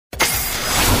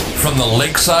From the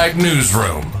Lakeside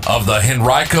Newsroom of the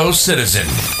Henrico Citizen,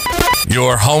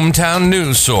 your hometown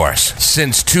news source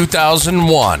since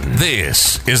 2001.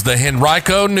 This is the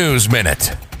Henrico News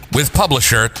Minute with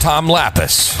publisher Tom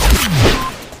Lapis.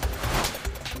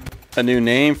 A new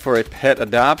name for a pet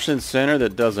adoption center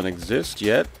that doesn't exist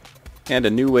yet, and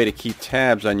a new way to keep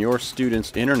tabs on your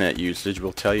students' internet usage.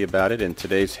 We'll tell you about it in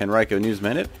today's Henrico News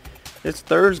Minute. It's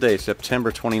Thursday,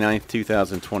 September 29th,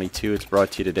 2022. It's brought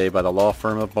to you today by the law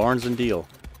firm of Barnes & Deal.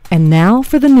 And now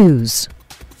for the news.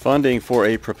 Funding for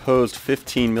a proposed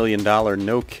 $15 million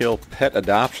no-kill pet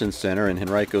adoption center in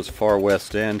Henrico's far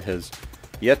west end has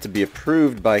yet to be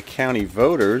approved by county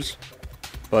voters,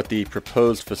 but the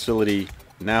proposed facility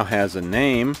now has a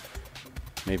name.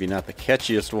 Maybe not the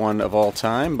catchiest one of all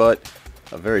time, but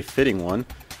a very fitting one.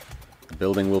 The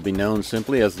building will be known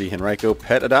simply as the Henrico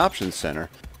Pet Adoption Center.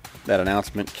 That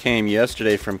announcement came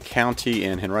yesterday from County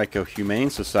and Henrico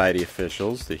Humane Society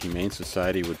officials. The Humane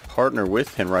Society would partner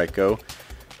with Henrico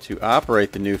to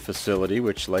operate the new facility,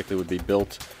 which likely would be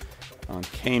built on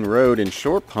Kane Road in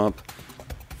Short Pump.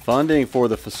 Funding for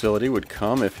the facility would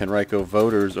come if Henrico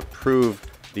voters approve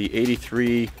the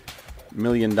 $83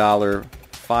 million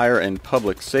fire and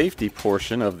public safety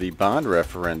portion of the bond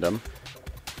referendum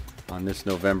on this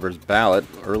November's ballot.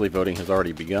 Early voting has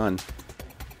already begun.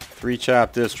 Three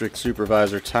Chop District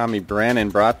Supervisor Tommy Brannon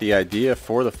brought the idea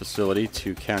for the facility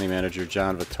to County Manager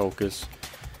John Vitokis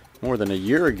more than a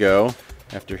year ago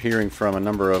after hearing from a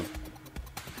number of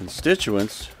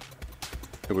constituents.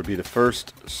 It would be the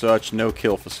first such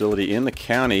no-kill facility in the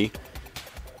county.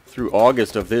 Through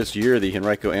August of this year, the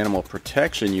Henrico Animal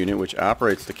Protection Unit, which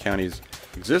operates the county's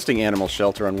existing animal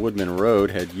shelter on Woodman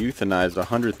Road, had euthanized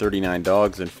 139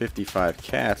 dogs and 55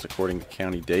 cats, according to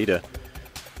county data.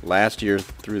 Last year,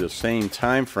 through the same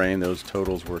time frame, those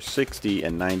totals were 60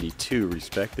 and 92,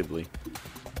 respectively.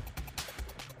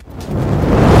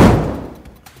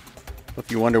 If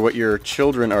you wonder what your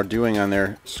children are doing on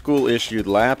their school-issued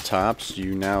laptops,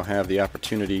 you now have the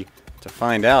opportunity to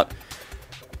find out.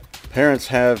 Parents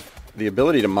have the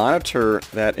ability to monitor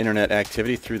that internet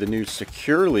activity through the new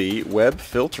Securely web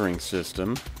filtering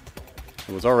system.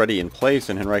 It was already in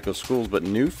place in Henrico schools, but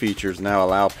new features now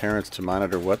allow parents to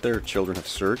monitor what their children have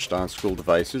searched on school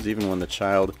devices, even when the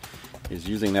child is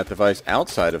using that device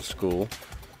outside of school.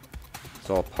 It's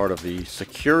all part of the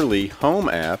Securely Home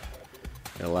app.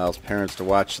 It allows parents to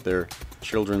watch their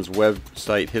children's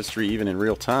website history even in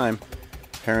real time.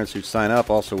 Parents who sign up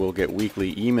also will get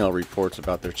weekly email reports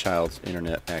about their child's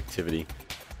internet activity.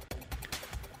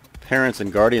 Parents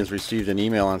and guardians received an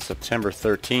email on September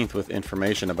 13th with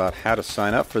information about how to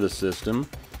sign up for the system.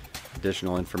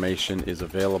 Additional information is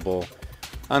available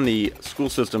on the school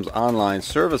system's online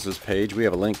services page. We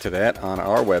have a link to that on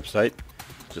our website.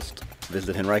 Just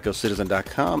visit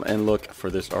henricocitizen.com and look for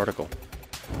this article.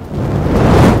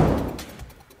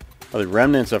 The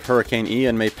remnants of Hurricane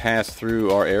Ian may pass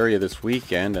through our area this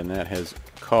weekend, and that has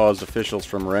caused officials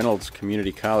from Reynolds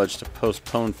Community College to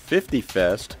postpone 50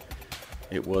 Fest.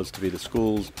 It was to be the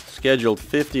school's scheduled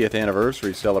 50th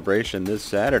anniversary celebration this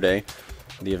Saturday.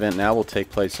 The event now will take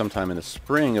place sometime in the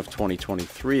spring of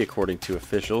 2023, according to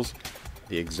officials.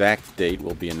 The exact date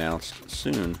will be announced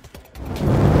soon.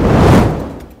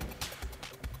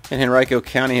 And Henrico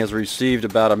County has received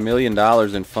about $1 million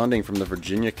in funding from the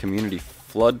Virginia Community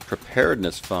Flood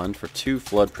Preparedness Fund for 2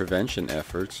 flood prevention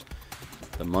efforts.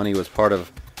 The money was part of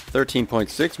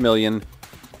 $13.6 million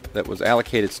that was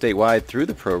allocated statewide through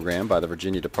the program by the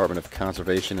Virginia Department of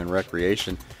Conservation and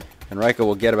Recreation. Henrico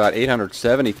will get about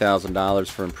 $870,000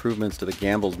 for improvements to the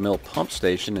Gamble's Mill pump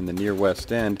station in the near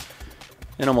West End,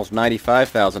 and almost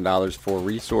 $95,000 for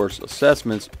resource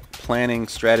assessments, planning,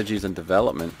 strategies, and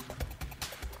development.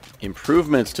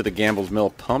 Improvements to the Gamble's Mill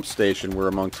pump station were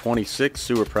among 26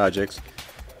 sewer projects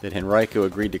that Henrico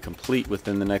agreed to complete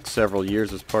within the next several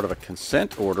years as part of a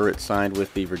consent order it signed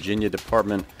with the Virginia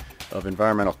Department of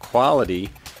Environmental Quality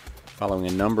following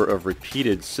a number of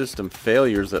repeated system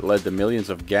failures that led to millions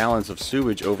of gallons of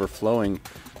sewage overflowing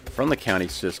from the county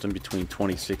system between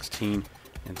 2016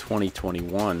 and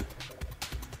 2021.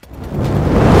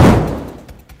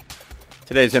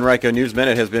 Today's Henrico News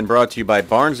Minute has been brought to you by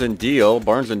Barnes & Deal.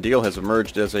 Barnes & Deal has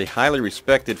emerged as a highly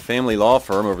respected family law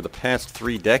firm over the past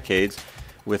 3 decades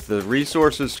with the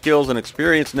resources, skills, and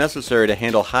experience necessary to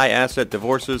handle high-asset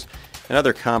divorces and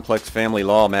other complex family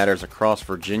law matters across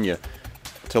Virginia.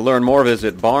 To learn more,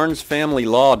 visit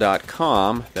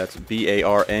barnesfamilylaw.com, that's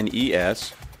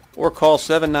B-A-R-N-E-S, or call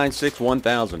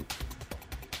 796-1000.